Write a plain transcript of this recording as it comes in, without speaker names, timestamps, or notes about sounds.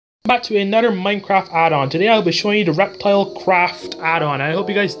Back to another Minecraft add-on. Today I'll be showing you the Reptilcraft add-on. I hope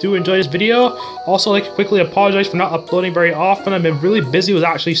you guys do enjoy this video. Also, I'd like to quickly apologize for not uploading very often. I've been really busy with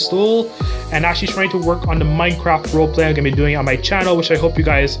actually school and actually trying to work on the Minecraft roleplay I'm going to be doing on my channel, which I hope you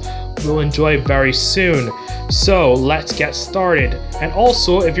guys will enjoy very soon. So let's get started. And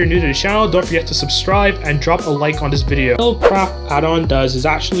also, if you're new to the channel, don't forget to subscribe and drop a like on this video. What the Reptilcraft add-on does is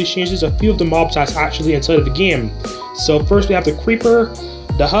actually changes a few of the mobs that's actually inside of the game. So first we have the creeper,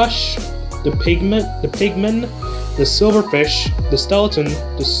 the hush, the pigman, the silverfish, the skeleton,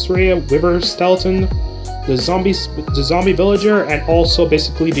 the stray river skeleton, the zombie villager, and also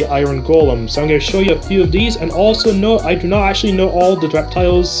basically the iron golem. So I'm going to show you a few of these, and also note I do not actually know all the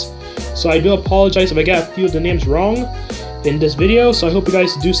reptiles, so I do apologize if I get a few of the names wrong in this video. So I hope you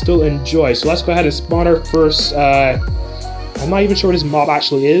guys do still enjoy. So let's go ahead and spawn our first. I'm not even sure what this mob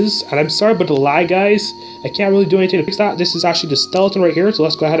actually is, and I'm sorry about the lag, guys. I can't really do anything to fix that. This is actually the skeleton right here, so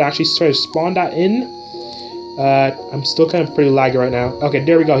let's go ahead and actually try to spawn that in. I'm still kind of pretty laggy right now. Okay,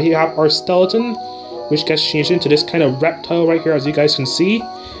 there we go. Here you have our skeleton, which gets changed into this kind of reptile right here, as you guys can see.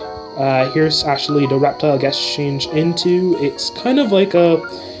 Here's actually the reptile gets changed into. It's kind of like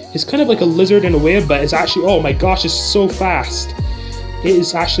a lizard in a way, but it's actually, oh my gosh, it's so fast. It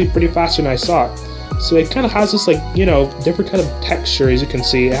is actually pretty faster than I saw it. So it kind of has this, like, you know, different kind of texture, as you can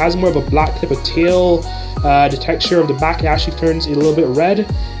see. It has more of a black type of tail. The texture of the back actually turns a little bit red,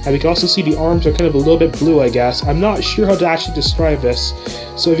 and we can also see the arms are kind of a little bit blue, I guess. I'm not sure how to actually describe this.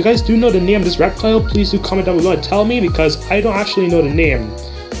 So if you guys do know the name of this reptile, please do comment down below and tell me, because I don't actually know the name.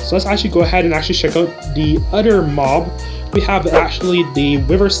 So let's actually go ahead and actually check out the other mob. We have actually the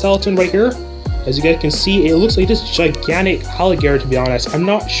river skeleton right here. As you guys can see, it looks like this gigantic alligator, to be honest. I'm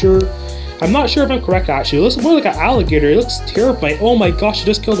not sure if I'm correct, actually. It looks more like an alligator. It looks terrifying. Oh my gosh, it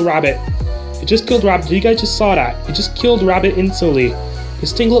just killed a rabbit. It just killed a rabbit. You guys just saw that. It just killed a rabbit instantly.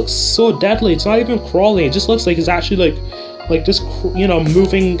 This thing looks so deadly. It's not even crawling. It just looks like it's actually like just, you know,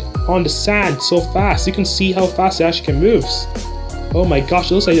 moving on the sand so fast. You can see how fast it actually can move. Oh my gosh,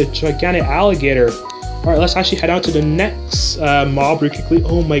 it looks like a gigantic alligator. Alright, let's actually head out to the next mob really quickly.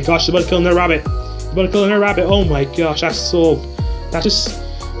 Oh my gosh, it's about to kill another rabbit. It's about to kill another rabbit. Oh my gosh, that's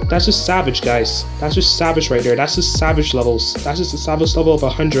just savage, guys. That's just savage right there. That's just savage levels. That's just a savage level of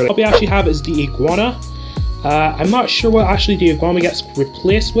 100. What we actually have is the iguana. I'm not sure what actually the iguana gets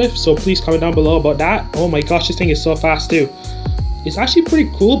replaced with, so please comment down below about that. Oh my gosh, this thing is so fast too. It's actually pretty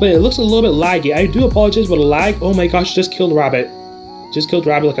cool, but it looks a little bit laggy. I do apologize about the lag. Oh my gosh, just killed a rabbit. Just killed a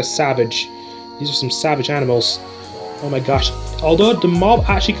rabbit like a savage. These are some savage animals. Oh my gosh. Although the mob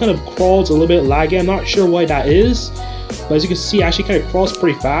actually kind of crawls a little bit laggy, I'm not sure why that is. But as you can see, it actually kind of crawls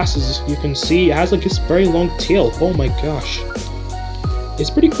pretty fast. As you can see, it has like this very long tail. Oh my gosh. It's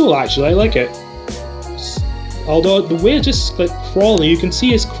pretty cool, actually. I like it. Although the way it's just like crawling, you can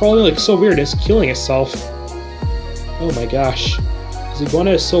see it's crawling like so weird. It's killing itself. Oh my gosh. This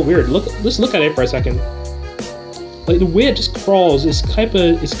iguana is so weird. Let's look at it for a second. Like the way it just crawls is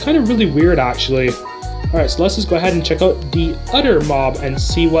kind of really weird, actually. Alright, so let's just go ahead and check out the other mob and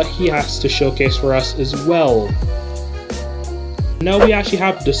see what he has to showcase for us as well. Now we actually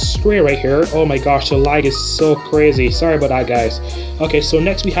have the stray right here. Oh my gosh, the lag is so crazy. Sorry about that, guys. Okay, so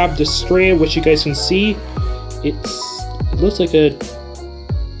next we have the stray, which you guys can see. It looks like a...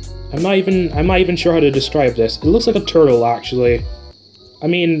 I'm not even sure how to describe this. It looks like a turtle, actually. I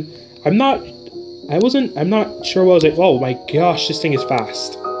mean, I'm not sure what I was like. Oh my gosh, this thing is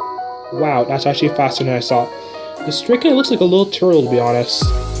fast. Wow, that's actually faster than I saw. The stray kind of looks like a little turtle, to be honest.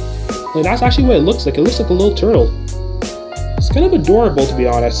 Like, that's actually what it looks like. It looks like a little turtle. It's kind of adorable, to be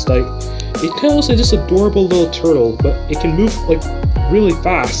honest. Like, it kind of looks like just adorable little turtle, but it can move like really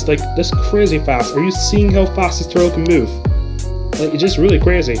fast. Like, that's crazy fast. Are you seeing how fast this turtle can move? Like, it's just really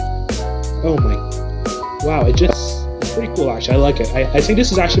crazy. Oh my, wow, it's pretty cool, actually. I like it. I think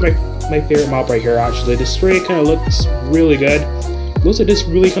this is actually my favorite mob right here, actually. The stray kind of looks really good. It looks like this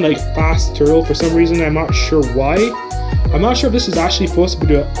really kind of like fast turtle for some reason. I'm not sure why. I'm not sure if this is actually supposed to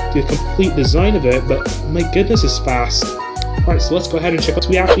be the complete design of it, but my goodness, it's fast. Alright, so let's go ahead and check out.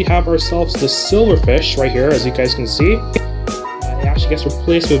 We actually have ourselves the silverfish right here, as you guys can see. It actually gets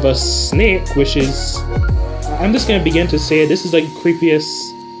replaced with a snake, which is... I'm just going to begin to say this is like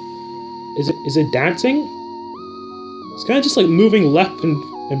creepiest... Is it dancing? It's kind of just like moving left and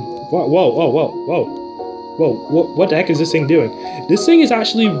whoa. What the heck is this thing doing? This thing is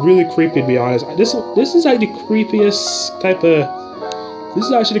actually really creepy, to be honest. This is like the creepiest type of... This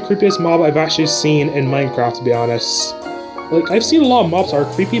is actually the creepiest mob I've actually seen in Minecraft, to be honest. Like, I've seen a lot of mobs that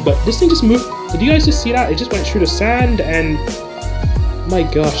are creepy, but this thing just moved. Did you guys just see that? It just went through the sand, and my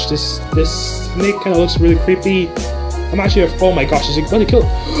gosh, this snake kind of looks really creepy. I'm actually, oh my gosh, it killed,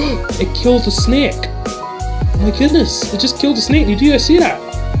 it killed the snake. Oh my goodness, it just killed the snake. Did you guys see that?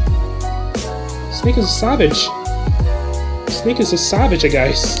 Snake is a savage. Snake is a savage, I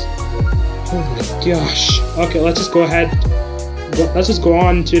guess. Oh my gosh. Okay, let's just go ahead. Let's just go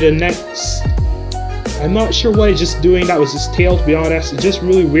on to the next. I'm not sure what he's just doing. That was his tail, to be honest. It's just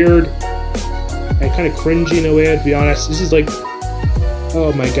really weird and kind of cringy in a way, to be honest. This is like,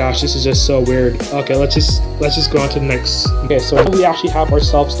 oh my gosh, this is just so weird. Okay, let's just go on to the next. Okay, so we actually have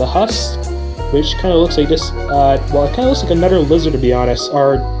ourselves the husk, which kind of looks like this. Well, it kind of looks like another lizard, to be honest,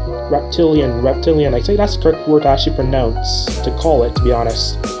 or reptilian. I think that's the correct word to actually pronounce, to call it, to be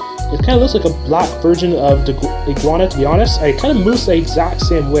honest. It kind of looks like a black version of the iguana, to be honest, and it kind of moves the exact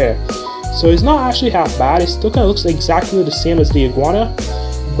same way. So it's not actually half bad. It still kind of looks exactly the same as the iguana,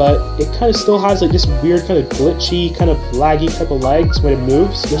 but it kind of still has like this weird kind of glitchy, kind of laggy type of legs when it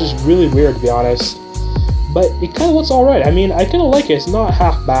moves, which is really weird, to be honest. But it kind of looks alright. I mean, I kind of like it. It's not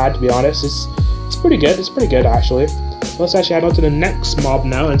half bad, to be honest. It's pretty good. It's pretty good, actually. Let's actually head on to the next mob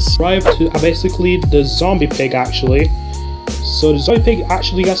now and strive to basically the zombie pig, actually. So the zombie pig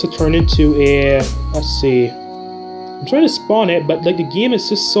actually gets to turn into a, let's see, I'm trying to spawn it, but like the game is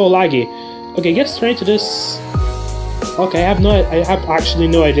just so laggy. Okay, gets turned into this. Okay, I have actually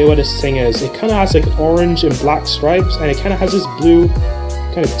no idea what this thing is. It kind of has like orange and black stripes, and it kind of has this blue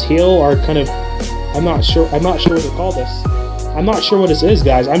kind of tail, or kind of, I'm not sure what to call this. I'm not sure what this is,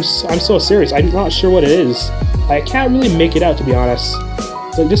 guys. I'm so serious. I'm not sure what it is. I can't really make it out, to be honest.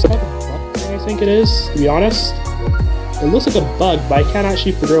 It's like this type of bug thing, I think it is, to be honest. It looks like a bug, but I can't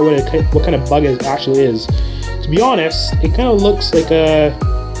actually figure out what kind of bug it actually is. To be honest, it kind of looks like a.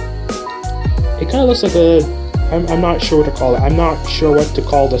 I'm not sure what to call it. I'm not sure what to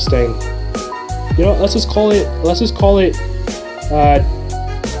call this thing. You know, let's just call it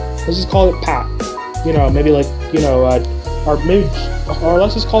Pat. You know, maybe like, you know, or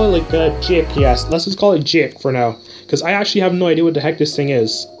let's just call it like Jake. Yes, let's just call it Jake for now, because I actually have no idea what the heck this thing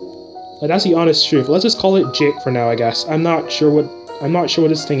is. Like, that's the honest truth. Let's just call it Jake for now, I guess. I'm not sure what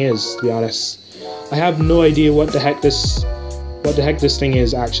this thing is, to be honest. I have no idea what the heck this thing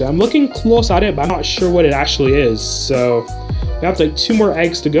is, actually. I'm looking close at it, but I'm not sure what it actually is. So we have like 2 more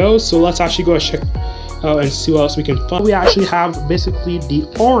eggs to go, so let's actually go check out and see what else we can find. We actually have basically the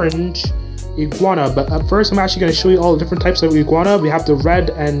orange iguana, but at first I'm actually going to show you all the different types of iguana. We have the red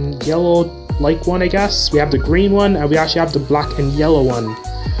and yellow like one, I guess. We have the green one, and we actually have the black and yellow one.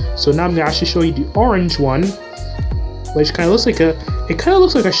 So now I'm going to actually show you the orange one, which kind of looks like a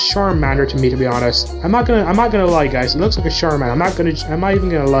Charmander to me, to be honest. I'm not gonna lie, guys. It looks like a Charmander. I'm not even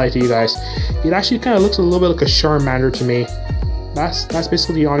gonna lie to you guys. It actually kind of looks a little bit like a Charmander to me. That's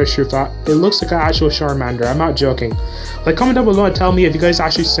basically the honest truth. It looks like an actual Charmander. I'm not joking. Like, comment down below and tell me if you guys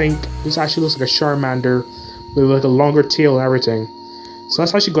actually think this actually looks like a Charmander with like a longer tail and everything. So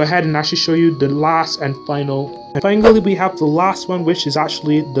let's actually go ahead and actually show you the last and final. And finally, we have the last one, which is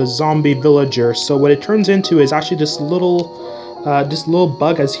actually the zombie villager. So what it turns into is actually this little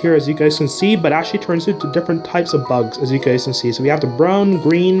bug as you guys can see, but actually turns into different types of bugs, as you guys can see. So we have the brown,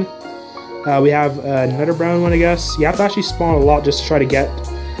 green, we have another brown one, I guess. You have to actually spawn a lot just to try to get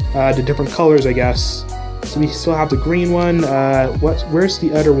the different colors, I guess. So we still have the green one. Where's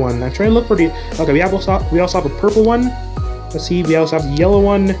the other one? I'm trying to look for the. Okay, we also have a purple one. Let's see. We also have the yellow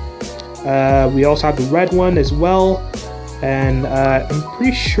one. We also have the red one as well. And I'm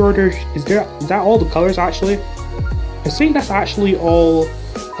pretty sure is that all the colors actually? I think that's actually all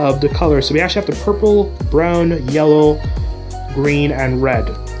of the colors. So we actually have the purple, brown, yellow, green, and red.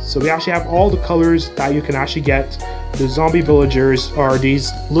 So we actually have all the colors that you can actually get. The zombie villagers are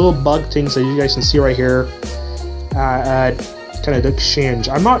these little bug things that you guys can see right here. Kind of exchange.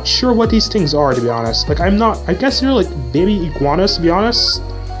 I'm not sure what these things are, to be honest. Like, I guess they're like baby iguanas, to be honest.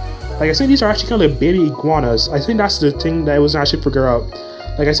 Like, I think these are actually kind of like baby iguanas. I think that's the thing that I wasn't actually figure out.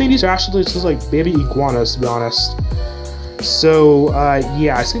 Like, I think these are actually just like baby iguanas, to be honest. So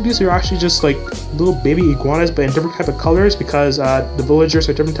yeah, I think these are actually just like little baby iguanas, but in different type of colors, because the villagers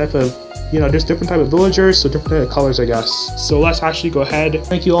are different type of, you know, there's different type of villagers, so different type of colors, I guess. So let's actually go ahead.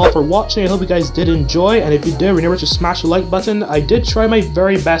 Thank you all for watching. I hope you guys did enjoy, and if you did, remember to smash the like button. I did try my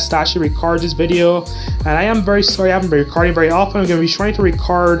very best to actually record this video, and I am very sorry I haven't been recording very often. I'm going to be trying to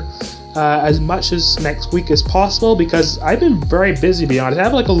record as much as next week as possible, because I've been very busy, to be honest. I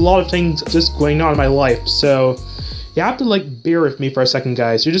have like a lot of things just going on in my life, so you have to like bear with me for a second,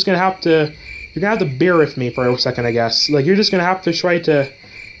 guys. You're gonna have to bear with me for a second, I guess. Like, you're just gonna have to try to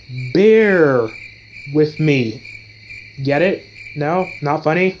bear with me. Get it? No? Not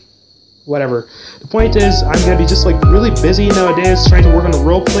funny? Whatever. The point is, I'm gonna be just like really busy nowadays, trying to work on the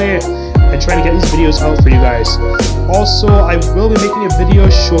roleplay, and trying to get these videos out for you guys. Also, I will be making a video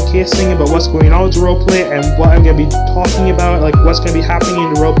showcasing about what's going on with the roleplay and what I'm going to be talking about, like what's going to be happening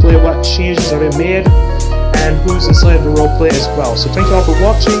in the roleplay, what changes have been made, and who's inside the roleplay as well. So thank you all for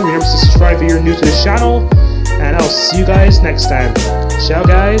watching. Remember to subscribe if you're new to the channel, and I'll see you guys next time. Ciao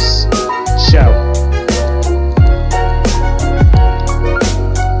guys, ciao.